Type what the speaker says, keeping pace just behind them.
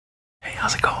Hey,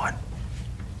 how's it going?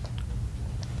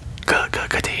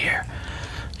 Good to hear.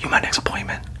 You my next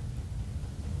appointment?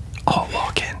 Oh,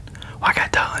 walk in. Well, I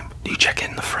got time. Do you check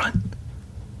in the front?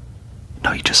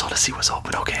 No, you just saw to see what's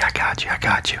open. Okay, I got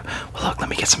you. Well, look, let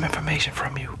me get some information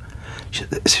from you.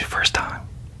 It's your first time.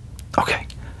 Okay.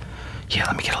 Yeah,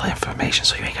 let me get all the information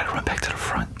so you ain't gotta run back to the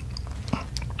front.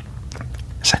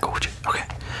 Is that cool with you? Okay.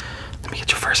 Let me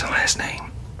get your first and last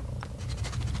name.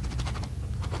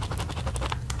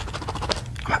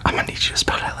 I'm gonna need you to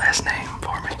spell that last name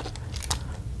for me.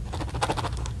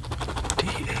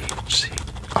 D-H-C.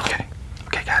 Okay,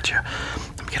 gotcha.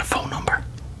 Let me get a phone number.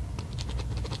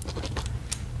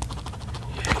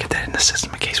 Yeah, get that in the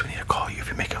system in case we need to call you if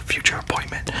you make a future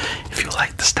appointment. If you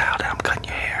like the style that I'm cutting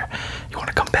your hair, you want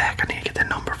to come back, I need to get that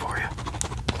number for you.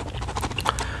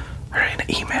 Alright, and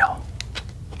an email.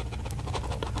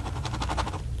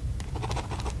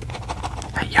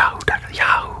 At Yahoo.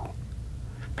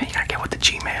 Man, you gotta get with the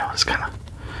Gmail. It's kinda...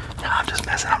 Nah, I'm just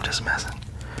messing.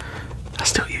 I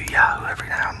still use Yahoo every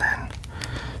now and then.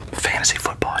 Fantasy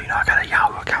football, you know, I got a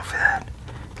Yahoo account for that.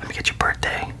 Let me get your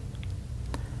birthday.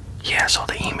 Yeah, so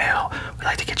the email, we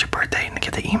like to get your birthday and to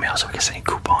get the email so we can send you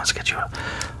coupons to get you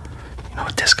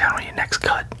a discount on your next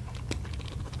cut.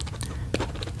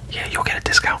 Yeah, you'll get a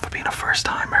discount for being a first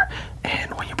timer,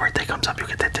 and when your birthday comes up, you'll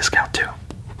get that discount too.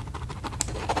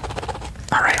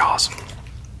 Alright, awesome.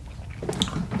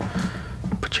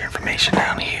 Put your information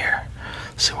down here.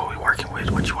 See what we're working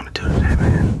with, what you want to do today,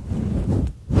 man.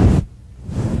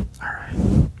 Alright.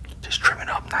 Just trim it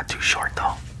up, not too short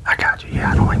though. I got you.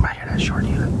 Yeah, I don't like my hair that short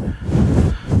either.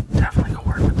 Definitely can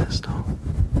work with this though.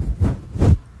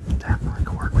 Definitely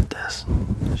can work with this.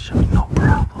 Should be no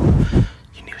problem.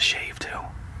 You need a shave too.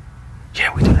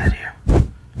 Yeah, we do that here.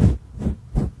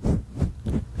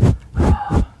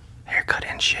 Haircut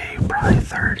and shave, probably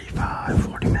 35,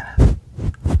 40 minutes.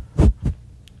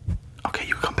 Okay,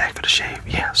 you come back for the shave.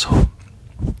 Yeah, so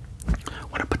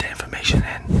when I put the information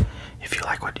in, if you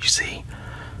like what you see,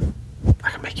 I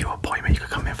can make you an appointment. You can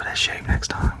come in for that shave next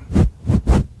time.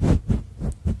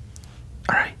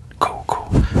 Alright, cool.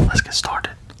 Let's get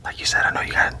started. Like you said, I know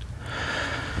you got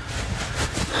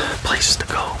places to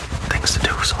go, things to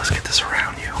do, so let's get this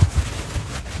around you.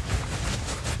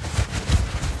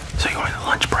 So you're going to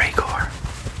lunch break or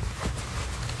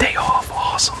day off?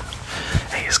 Awesome.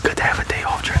 Hey, it's good to have a day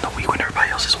off during the week when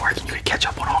everybody else is working. You can catch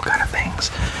up on all kind of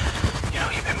things. You know,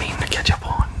 you've been meaning to catch up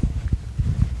on.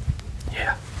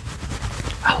 Yeah.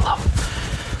 I love it.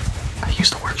 I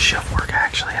used to work shift work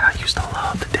actually, and I used to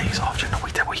love the days off during the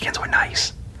week. The weekends were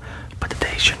nice. But the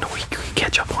days during the week, you can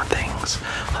catch up on things.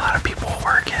 A lot of people are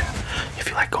working. If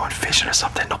you like going fishing or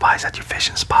something, nobody's at your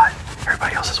fishing spot.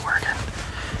 Everybody else is working.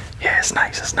 Yeah, it's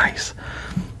nice.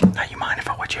 Now, you mind if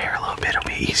I wet your hair a little bit? It'll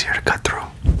be easier to cut through.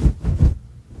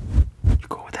 You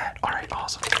cool with that? Alright,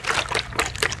 awesome.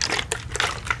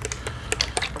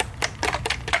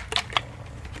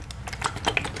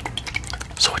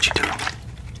 So what you do?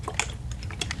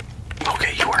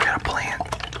 Okay, you work at a plant.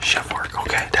 Shift work,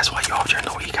 okay. That's why you off during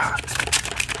the week, huh?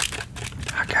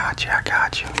 I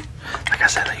got you. Like I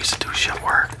said, I used to do shift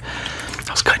work.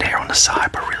 I was cutting hair on the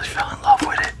side, but really fell in love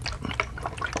with it.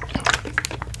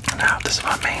 Now, this is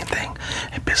my main thing,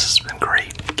 and business has been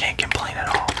great. Can't complain at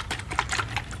all.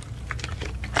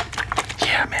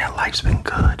 Yeah, man, life's been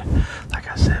good. Like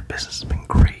I said, business has been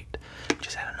great.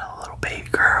 Just had another little baby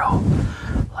girl.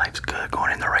 Life's good,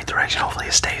 going in the right direction. Hopefully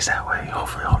it stays that way.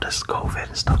 Hopefully all this COVID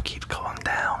and stuff keeps going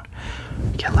down.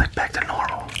 Get life back to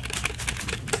normal.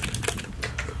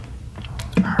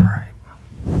 Alright.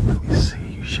 Let me see.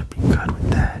 You should be good with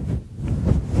that.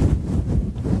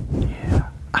 Yeah.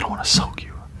 I don't want to soak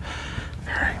you.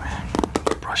 Alright, man.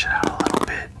 Brush it out a little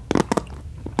bit.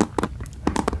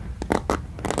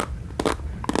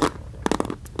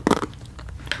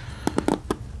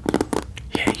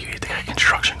 Yeah, you got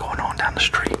construction going on down the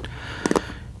street.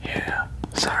 Yeah.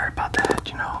 Sorry about that,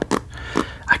 you know.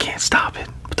 I can't stop it,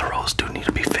 but the roads do need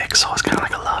to be fixed, so it's kind of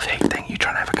like a love-hate thing. You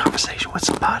trying to have a conversation with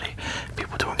somebody,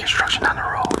 people doing construction down the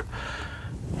road.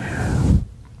 Yeah.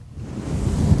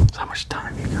 So how much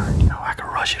time you got? You know, I can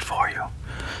rush it for you.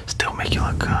 Still make you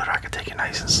look good, or I can take it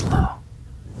nice and slow.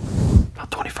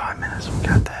 About 25 minutes, we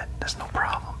got that. That's no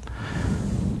problem.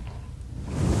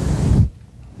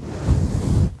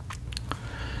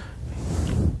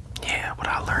 Yeah, what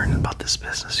I learned about this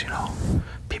business, you know,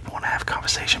 people want to have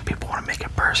conversation, people want to make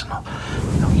it personal.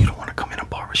 You know, you don't want to come in a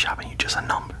barbershop and you're just a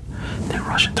number. They're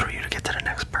rushing through you to get to the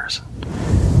next person.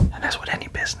 And that's with any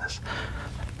business.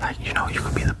 Like, you know, you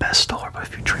could be the best store, but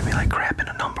if you treat me like crap in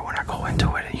a number when I go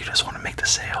into it and you just want to make the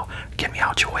sale, get me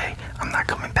out your way, I'm not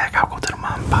coming back. I'll go to the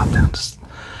mom and pop down. Just,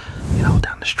 you know,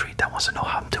 down the street that wants to know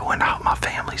how I'm doing, how my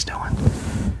family's doing.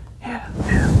 Yeah,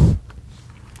 yeah.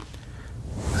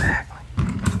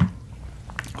 Exactly.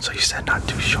 So you said not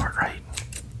too short, right?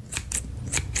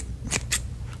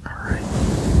 Alright.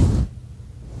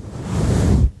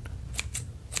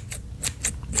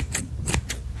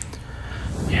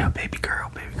 Yeah, baby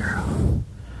girl, baby girl.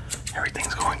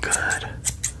 Everything's going good.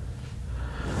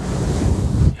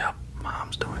 Yep,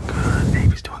 mom's doing good,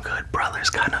 baby's doing good.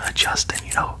 Brother's kind of adjusting,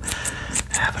 you know.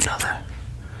 I have another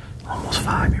almost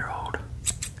 5-year-old.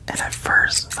 And at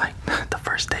first, like, the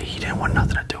first day he didn't want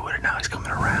nothing to do with it. Now he's coming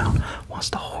around, wants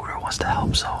to hold her, wants to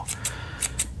help, so.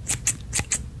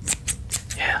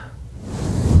 Yeah.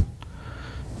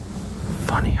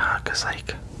 Funny, huh? Because,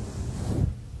 like,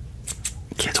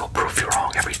 kids will prove you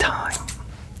wrong every time.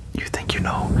 You think you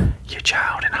know your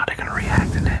child and how they're gonna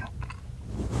react, and then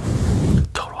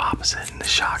total opposite, and this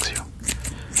shocks you.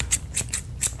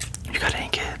 You got any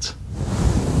kids?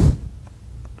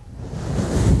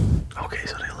 Okay,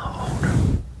 so they're a little older.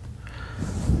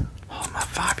 Oh, my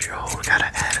 5-year-old got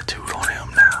an attitude on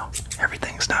him now.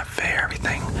 Everything's not fair,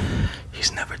 everything.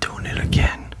 He's never doing it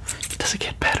again. Does it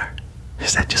get better?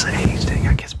 Is that just an age thing?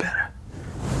 It gets better.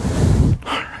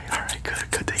 Alright,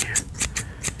 good to hear.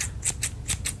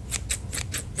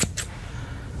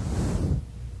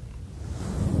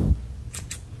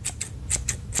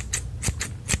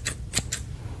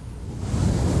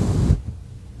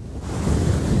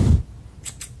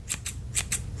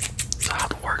 So how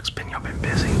the work's been? Y'all been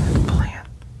busy at the plant?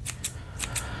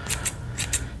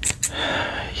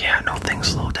 Yeah, I know things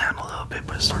slowed down a little bit,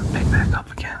 but it's starting to pick back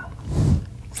up again.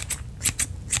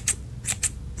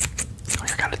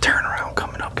 I got a turnaround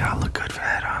coming up. Gotta look good for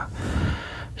that, huh?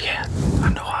 Yeah, I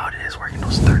know how it is working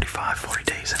those 35, 40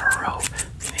 days in a row.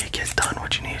 You need to get done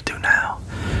what you need to do now.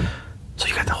 So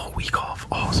you got the whole week off.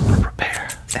 Awesome to prepare.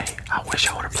 Hey, I wish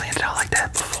I would have planned it out like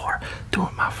that before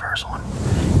doing my first one.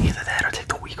 Either that or take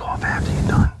the week off after you're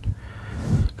done.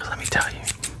 Because let me tell you,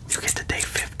 you get to day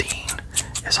 15,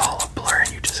 it's all a blur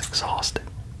and you're just exhausted.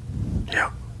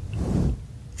 Yep.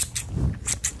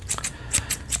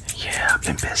 Yeah, I've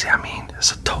been busy. I mean,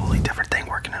 it's a totally different thing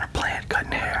working in a plant,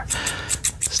 cutting hair.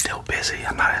 Still busy.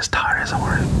 I'm not as tired as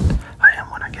I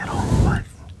am when I get home, but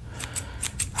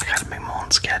I gotta make my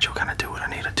own schedule, kind of do what I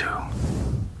need to do,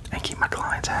 and keep my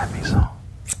clients happy, so.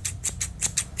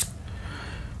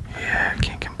 Yeah, I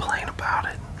can't complain about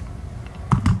it.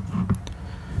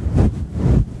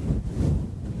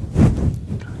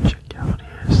 Gotta check you out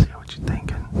here, see what you're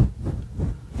thinking.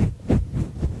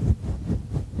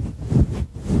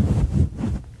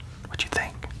 What you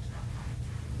think?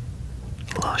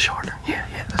 A little shorter? Yeah,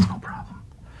 that's no problem.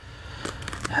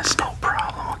 That's no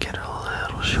problem. We'll get it a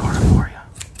little shorter for you.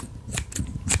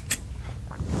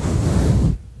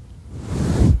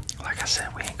 Like I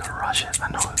said, we ain't gonna rush it. I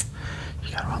know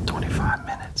you got about 25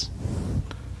 minutes.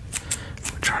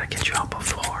 We'll try to get you out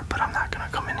before, but I'm not gonna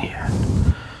come in here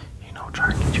and, you know,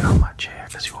 try to get you out of my chair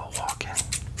because you all walk in.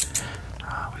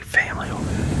 We family over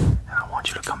here, and I want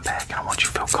you to come back, and I want you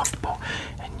to feel comfortable,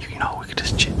 and you know, we could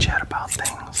just chit chat about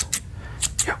things.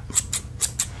 Yep.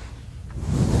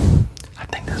 I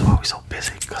think that's why we're so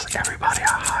busy, because everybody I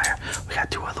hire, we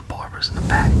got 2 other barbers in the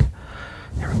back.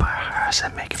 Everybody I hire, I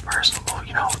said make it personable,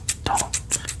 you know, don't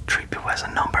treat people as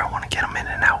a number. I want to get them in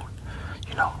and out,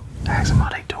 you know, ask them how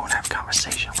they doing, have a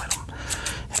conversation with them,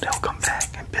 and they'll come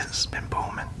back, and business has been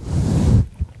booming.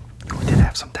 We did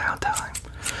have some downtime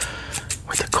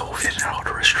with the COVID and all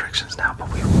the restrictions now,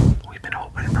 but we've been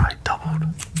open, probably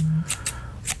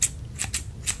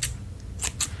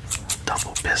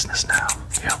double business now.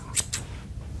 Yep.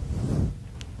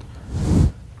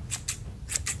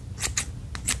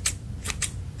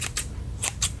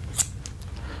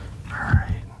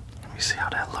 Alright, let me see how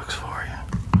that looks for you.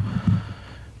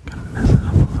 Gonna mess it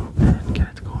up a little bit and get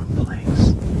it to go in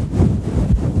place.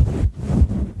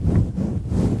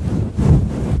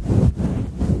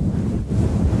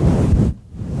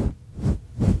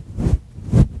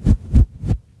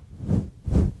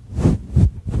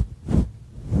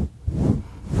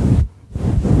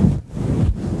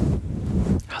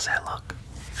 How's that look?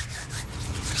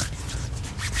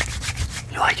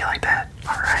 You like it like that?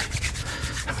 Alright.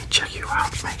 Let me check you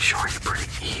out. Make sure you're pretty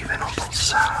even on both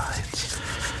sides.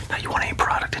 Now, you want any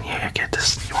product in your hair? Get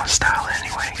this. You want to style it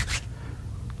anyway?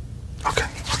 Okay.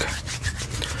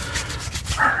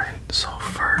 Alright, so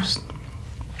first,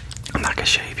 I'm not gonna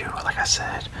shave you. Like I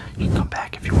said, you can come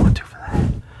back if you want to for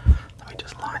that. Let me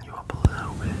just line you up a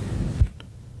little bit.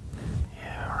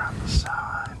 Yeah, around the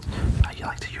side. I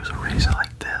like to use a razor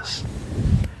like this,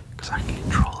 because I can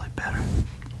control it better.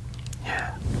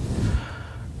 Yeah.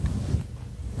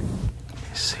 Let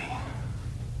me see.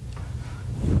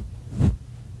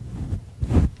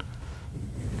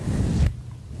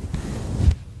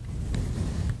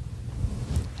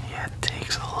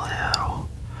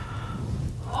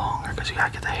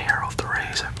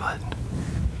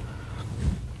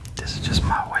 this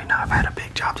my way. Now, if I had a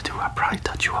big job to do, I'd probably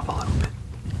touch you up a little bit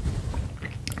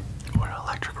with an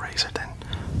electric razor, then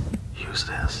use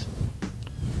this.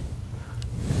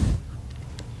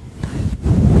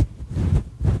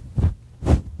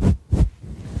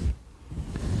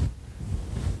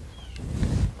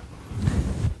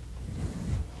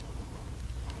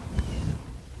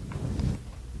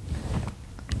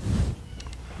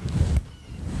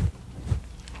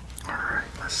 Alright,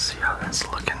 let's see how that's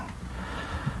looking.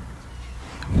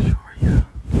 Make sure you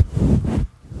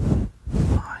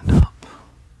lined up.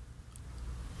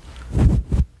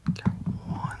 Got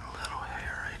one little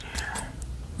hair right here.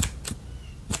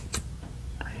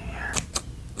 Right here.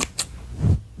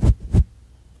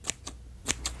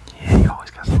 Yeah, you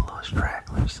always got some little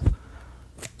stragglers.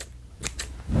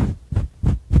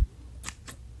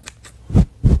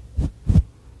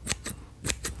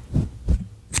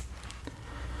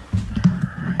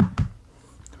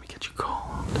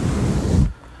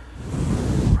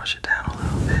 Brush it down a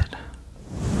little bit.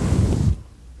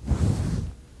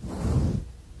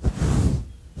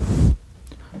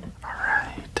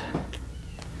 Alright.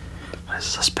 This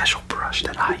is a special brush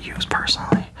that I use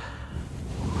personally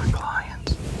with my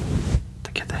clients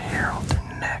to get the hair off their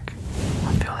neck.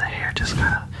 I feel the hair just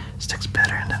kind of sticks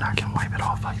better, and then I can wipe it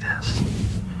off like this.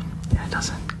 And it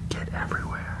doesn't get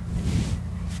everywhere.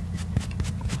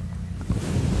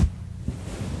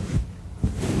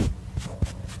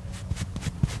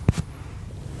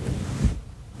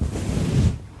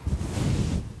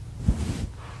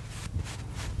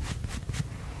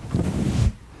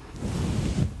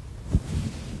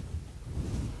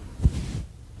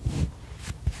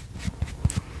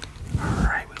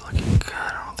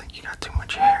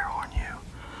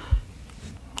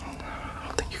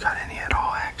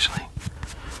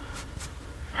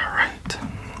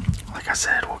 I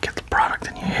said, we'll get the product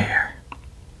in your hair.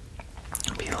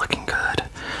 Be looking good,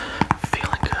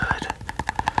 feeling good.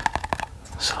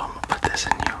 So I'm gonna put this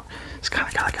in you. It's kind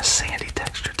of got like a sandy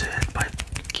texture to it, but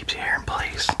it keeps your hair in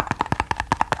place.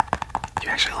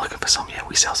 You're actually looking for some? Yeah,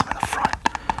 we sell some in the front.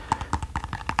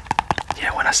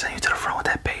 Yeah, when I send you to the front with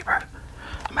that paper,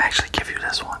 I'm gonna actually give you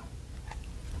this one.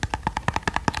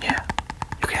 Yeah,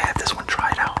 you can have this one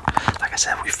tried out. Like I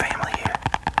said, we family here.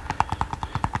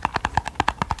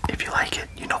 If you like it,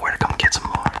 you know where to come get some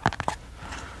more.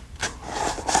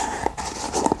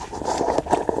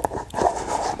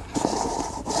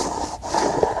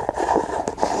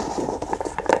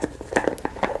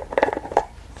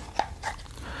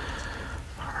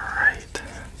 Alright,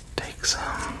 take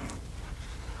some.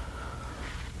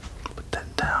 Put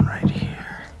that down right here.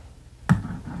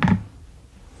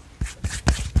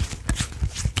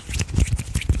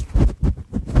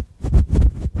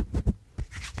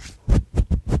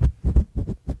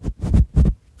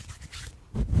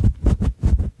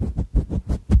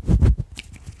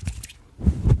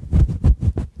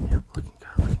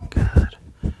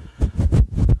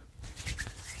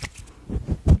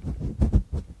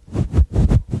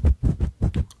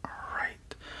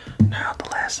 Now the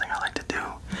last thing I like to do,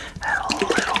 add a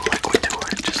little liquid to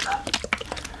it, just to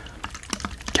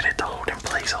get it to hold in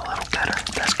place a little better.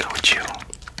 Let's go with you.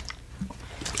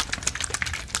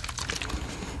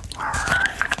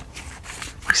 Alright.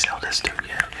 We sell this too,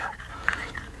 yeah.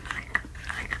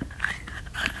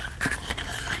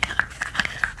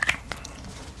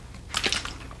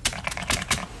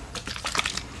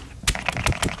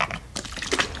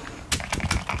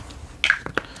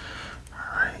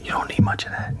 Alright, you don't need much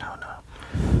of that, no.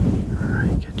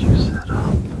 Alright, get you set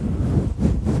up.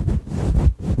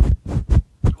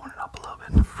 You want it up a little bit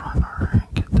in the front,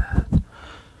 alright, get that.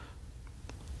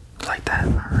 Like that,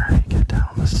 alright, get down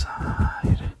on the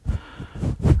side.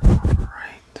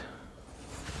 Alright.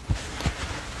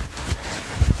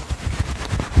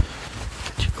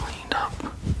 Get you cleaned up.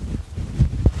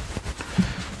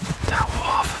 Towel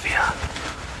off of you.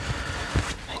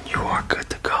 And you are good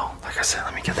to go. Like I said,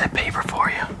 let me get that paper for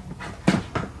you.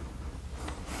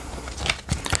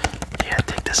 Yeah,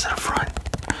 take this to the front.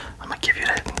 I'm gonna give you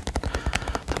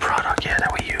the product, yeah,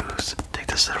 that we use. Take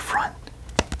this to the front.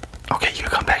 Okay, you can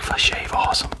come back for a shave,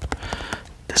 awesome.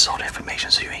 This is all the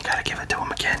information, so you ain't gotta give it to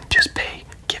them again. Just pay,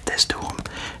 give this to them,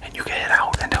 and you can head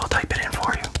out and they'll type it in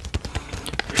for you.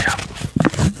 Yep.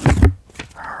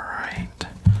 Alright.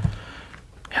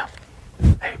 Yep.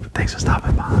 Hey, thanks for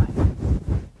stopping by.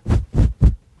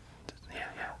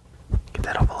 Yeah. Get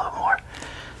that up a little more.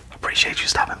 Appreciate you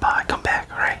stopping by. Come back,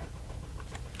 alright?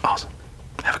 Awesome.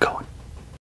 Have a good one.